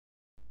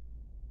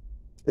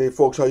Hey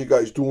folks, how you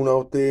guys doing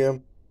out there?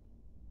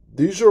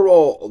 These are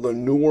all the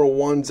newer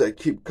ones that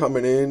keep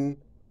coming in.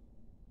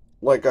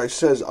 Like I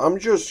says, I'm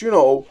just,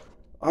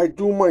 I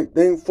do my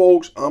thing,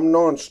 folks. I'm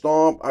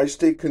non-stop. I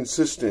stay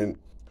consistent.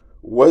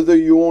 Whether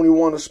you only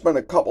want to spend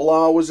a couple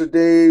hours a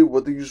day,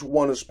 whether you just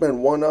want to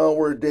spend 1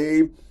 hour a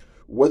day,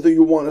 whether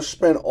you want to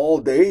spend all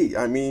day.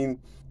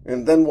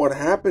 And then what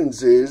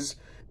happens is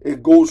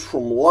it goes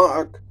from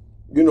luck,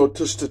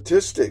 to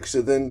statistics.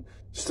 And then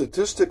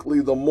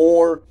statistically, the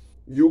more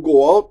you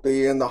go out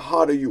there and the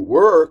harder you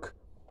work,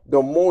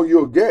 the more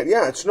you'll get.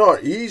 Yeah, it's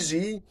not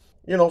easy.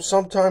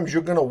 Sometimes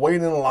you're going to wait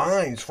in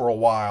lines for a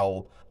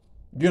while.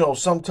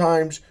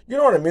 Sometimes, you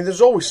know what I mean? There's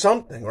always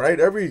something, right?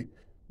 Every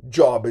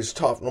job is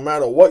tough, no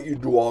matter what you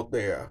do out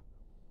there.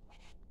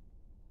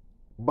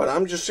 But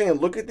I'm just saying,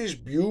 look at these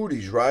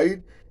beauties,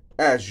 right?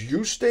 As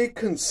you stay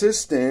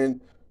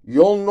consistent,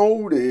 you'll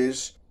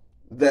notice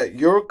that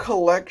your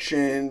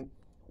collection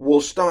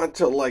will start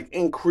to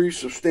increase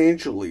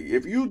substantially.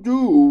 If you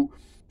do,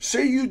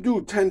 say you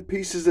do 10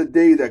 pieces a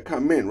day that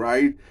come in,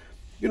 right?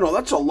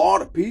 That's a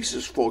lot of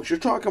pieces, folks. You're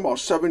talking about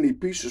 70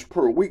 pieces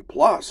per week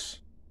plus.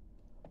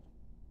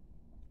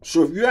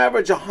 So if you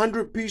average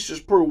 100 pieces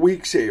per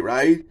week, say,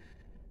 right?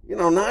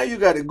 Now you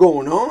got it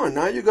going on.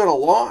 Now you got a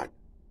lot.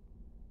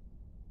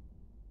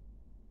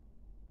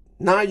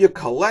 Now you're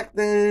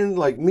collecting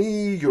like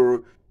me.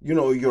 You're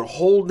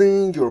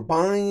holding, you're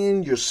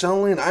buying, you're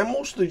selling. I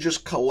mostly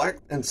just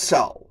collect and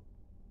sell.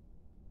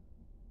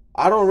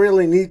 I don't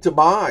really need to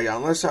buy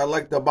unless I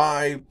like to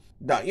buy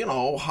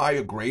the,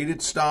 higher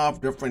graded stuff,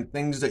 different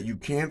things that you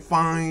can't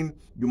find.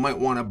 You might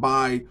want to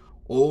buy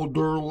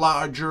older,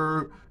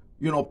 larger,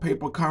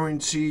 paper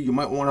currency. You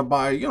might want to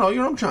buy, you know what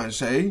I'm trying to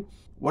say,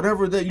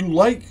 whatever that you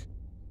like.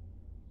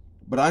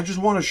 But I just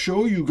want to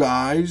show you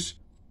guys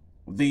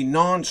the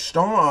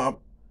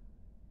non-stop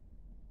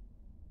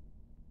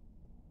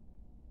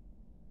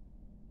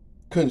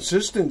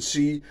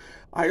consistency.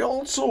 I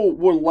also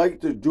would like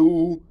to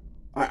do,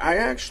 I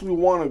actually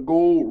want to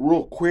go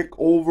real quick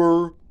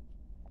over,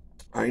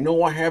 I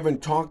know I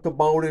haven't talked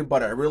about it,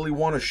 but I really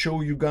want to show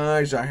you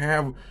guys. I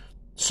have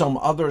some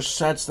other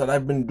sets that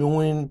I've been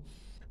doing.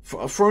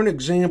 For an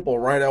example,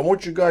 right, I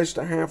want you guys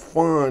to have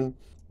fun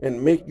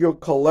and make your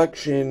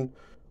collection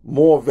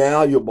more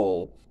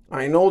valuable.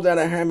 I know that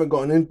I haven't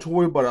gone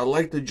into it, but I'd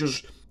like to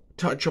just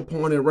touch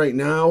upon it right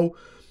now.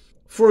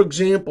 For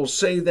example,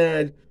 say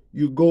that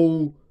you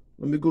go,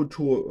 let me go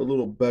to a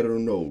little better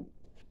note.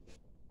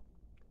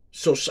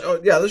 So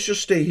yeah, let's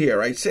just stay here,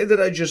 right? Say that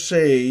I just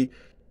say,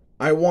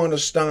 I want to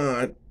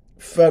start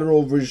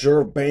Federal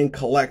Reserve Bank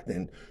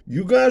collecting.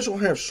 You guys will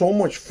have so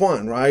much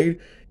fun, right?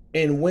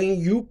 And when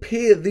you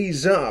pair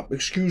these up,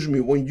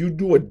 when you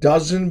do a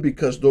dozen,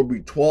 because there'll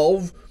be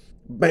 12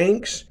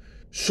 banks.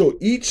 So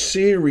each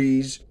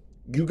series,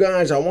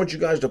 I want you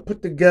guys to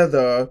put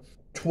together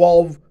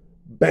 12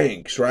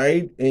 banks,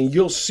 right? And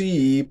you'll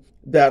see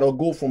that'll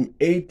go from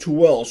A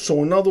to L.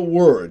 So in other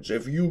words,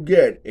 if you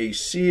get a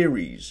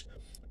series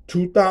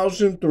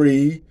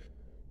 2003,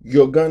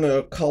 you're going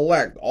to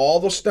collect all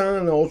the star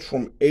notes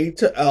from A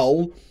to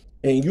L,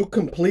 and you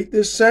complete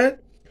this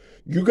set,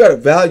 you got a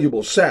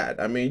valuable set.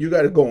 I mean, you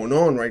got it going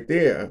on right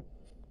there.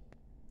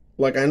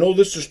 Like, I know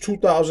this is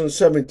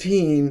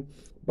 2017,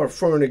 but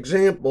for an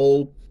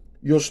example,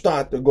 you'll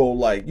start to go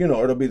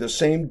it'll be the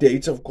same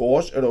dates, of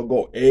course. It'll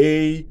go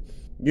A,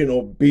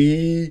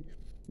 B,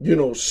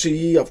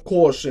 C, of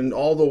course, and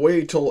all the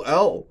way till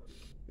L.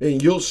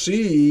 And you'll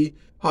see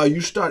how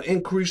you start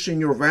increasing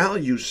your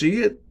value.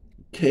 See it?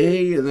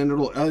 K, and then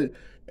it'll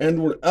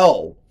end with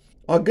L.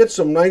 I'll get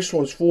some nice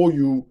ones for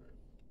you,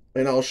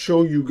 and I'll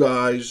show you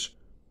guys.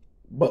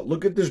 But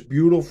look at this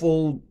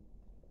beautiful,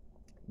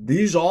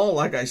 these all,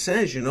 like I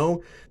says,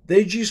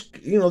 they just,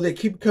 they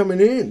keep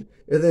coming in.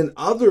 And then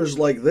others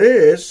like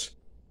this,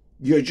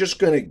 you're just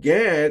going to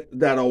get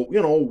that,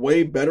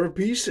 way better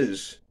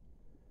pieces.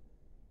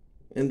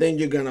 And then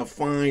you're going to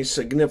find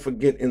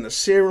significant in the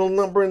serial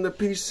number in the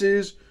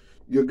pieces.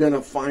 You're going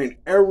to find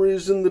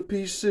errors in the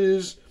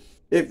pieces.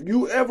 If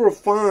you ever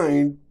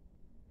find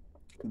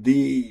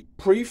the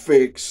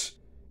prefix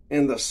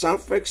and the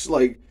suffix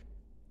like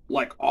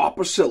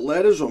opposite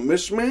letters or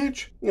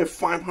mismatch,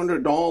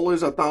 $500,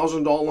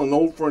 $1,000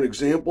 note for an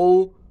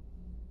example,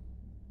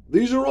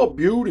 these are all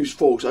beauties,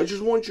 folks. I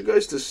just want you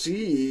guys to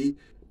see,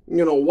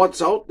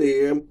 what's out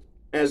there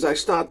as I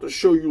start to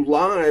show you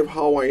live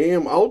how I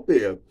am out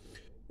there.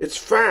 It's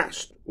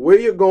fast. Where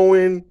you're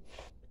going,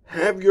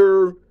 have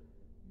your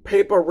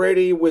paper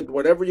ready with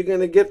whatever you're going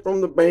to get from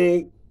the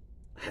bank.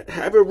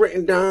 Have it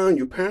written down.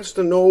 You pass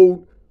the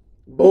note.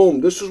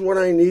 Boom. This is what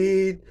I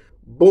need.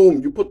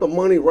 Boom. You put the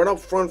money right up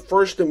front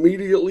first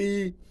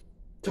immediately.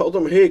 Tell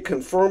them, hey,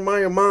 confirm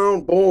my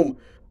amount. Boom.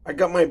 I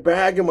got my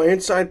bag in my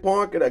inside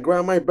pocket. I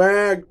grab my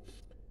bag.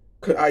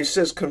 I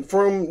says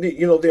confirm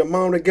the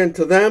amount again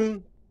to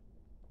them.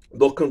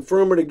 They'll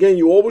confirm it again.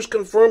 You always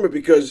confirm it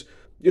because,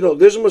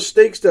 there's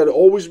mistakes that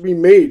always be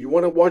made. You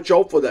want to watch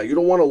out for that. You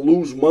don't want to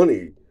lose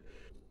money.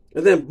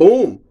 And then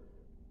boom.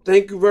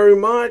 Thank you very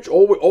much.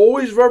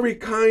 Always very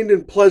kind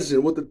and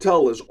pleasant with the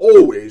tellers.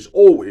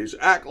 Always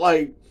act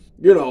like,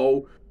 you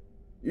know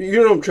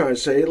what I'm trying to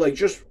say. Like,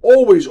 just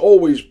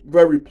always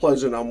very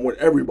pleasant. I'm with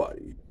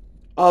everybody.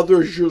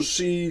 Others you'll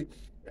see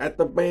at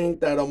the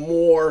bank that are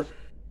more,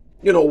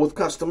 with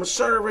customer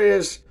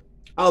service.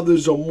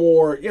 Others are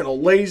more,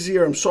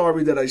 lazier. I'm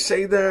sorry that I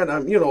say that.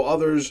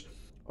 Others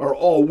are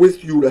all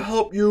with you to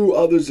help you.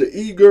 Others are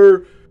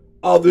eager.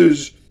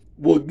 Others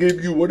will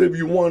give you whatever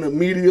you want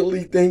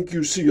immediately. Thank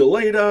you. See you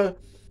later.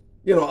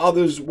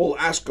 Others will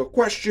ask a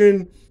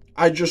question.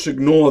 I just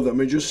ignore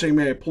them and just say,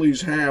 man,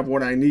 please have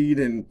what I need.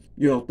 And,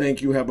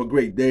 thank you. Have a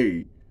great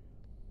day.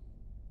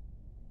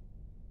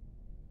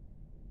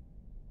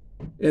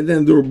 And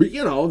then there'll be,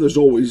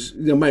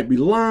 there might be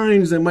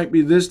lines, there might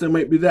be this, there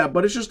might be that,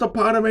 but it's just a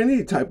part of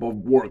any type of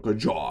work or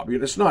job.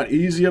 It's not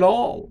easy at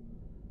all.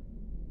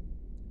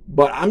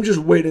 But I'm just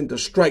waiting to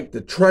strike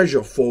the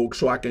treasure, folks,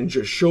 so I can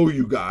just show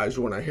you guys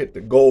when I hit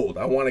the gold.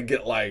 I want to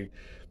get like,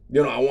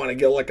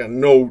 a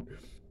note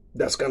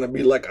that's going to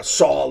be like a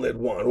solid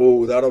one.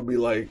 Oh, that'll be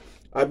like,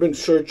 I've been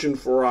searching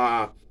for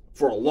a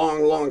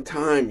long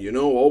time,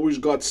 always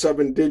got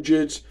 7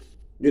 digits,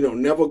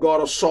 never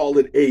got a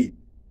solid 8.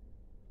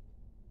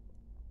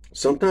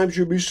 Sometimes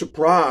you'll be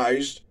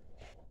surprised,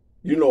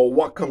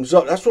 what comes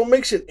up. That's what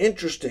makes it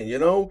interesting,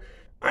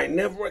 I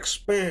never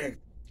expect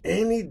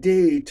any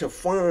day to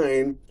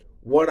find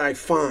what I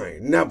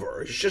find.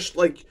 Never. It's just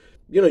like,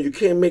 you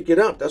can't make it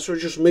up. That's what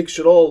just makes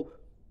it all,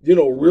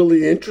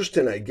 really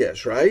interesting, I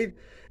guess, right?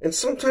 And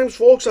sometimes,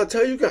 folks, I'll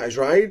tell you guys,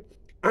 right?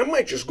 I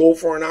might just go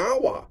for an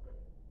hour.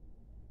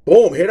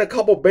 Boom, hit a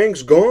couple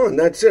banks, gone.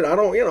 That's it. I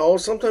don't,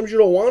 sometimes you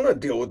don't want to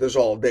deal with this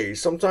all day.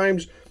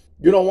 Sometimes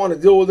you don't want to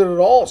deal with it at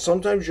all.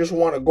 Sometimes you just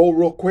want to go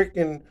real quick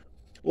and,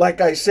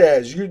 like I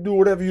says, you do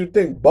whatever you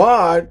think.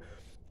 But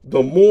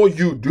the more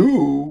you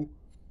do,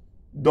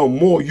 the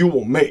more you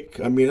will make.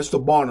 I mean, it's the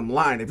bottom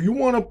line. If you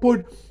want to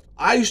put,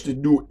 I used to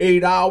do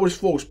 8 hours,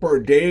 folks, per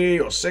day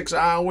or 6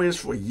 hours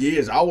for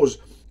years. I was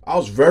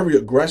very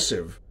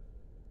aggressive.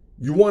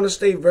 You want to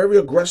stay very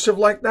aggressive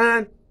like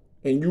that,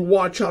 and you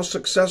watch how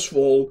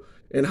successful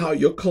and how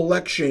your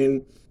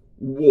collection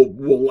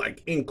will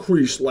like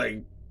increase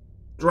like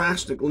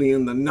drastically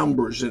in the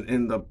numbers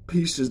and the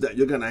pieces that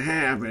you're going to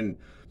have, and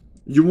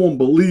you won't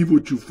believe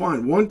what you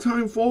find. One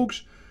time,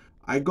 folks,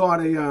 I got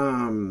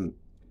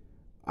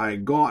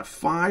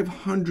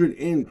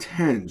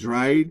 510s,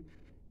 right?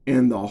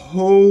 And the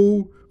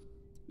whole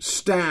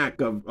stack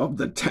of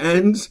the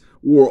 10s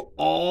were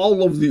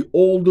all of the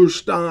older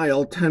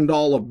style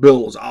 $10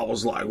 bills. I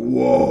was like,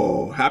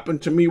 whoa.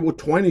 Happened to me with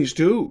 20s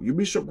too. You'd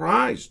be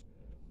surprised.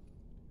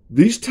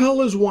 These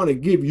tellers want to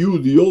give you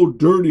the old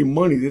dirty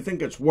money. They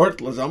think it's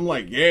worthless. I'm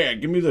like, yeah,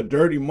 give me the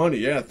dirty money.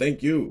 Yeah,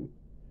 thank you.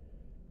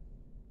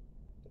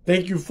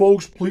 Thank you,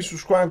 folks. Please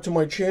subscribe to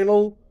my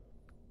channel.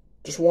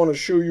 Just want to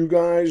show you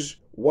guys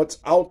what's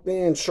out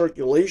there in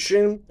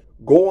circulation.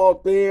 Go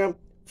out there,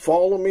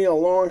 follow me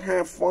along,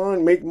 have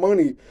fun, make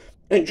money.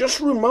 And just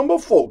remember,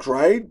 folks,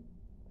 right?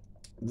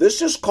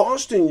 This is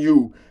costing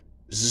you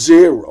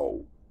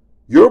 0.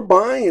 You're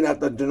buying at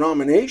the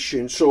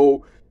denomination.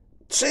 So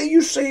say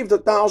you saved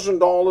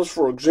 $1,000,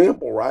 for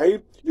example,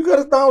 right? You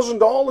got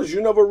 $1,000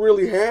 you never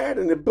really had,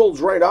 and it builds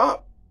right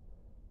up.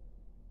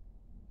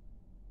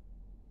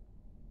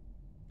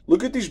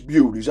 Look at these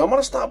beauties. I'm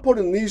going to start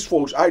putting these,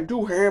 folks. I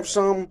do have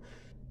some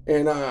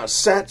in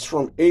sets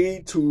from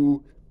A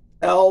to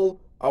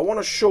L. I want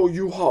to show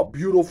you how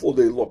beautiful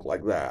they look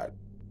like that.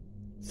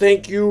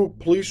 Thank you.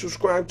 Please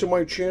subscribe to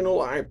my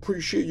channel. I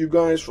appreciate you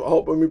guys for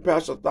helping me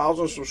pass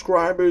 1,000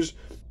 subscribers.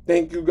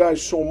 Thank you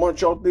guys so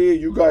much out there.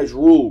 You guys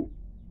rule.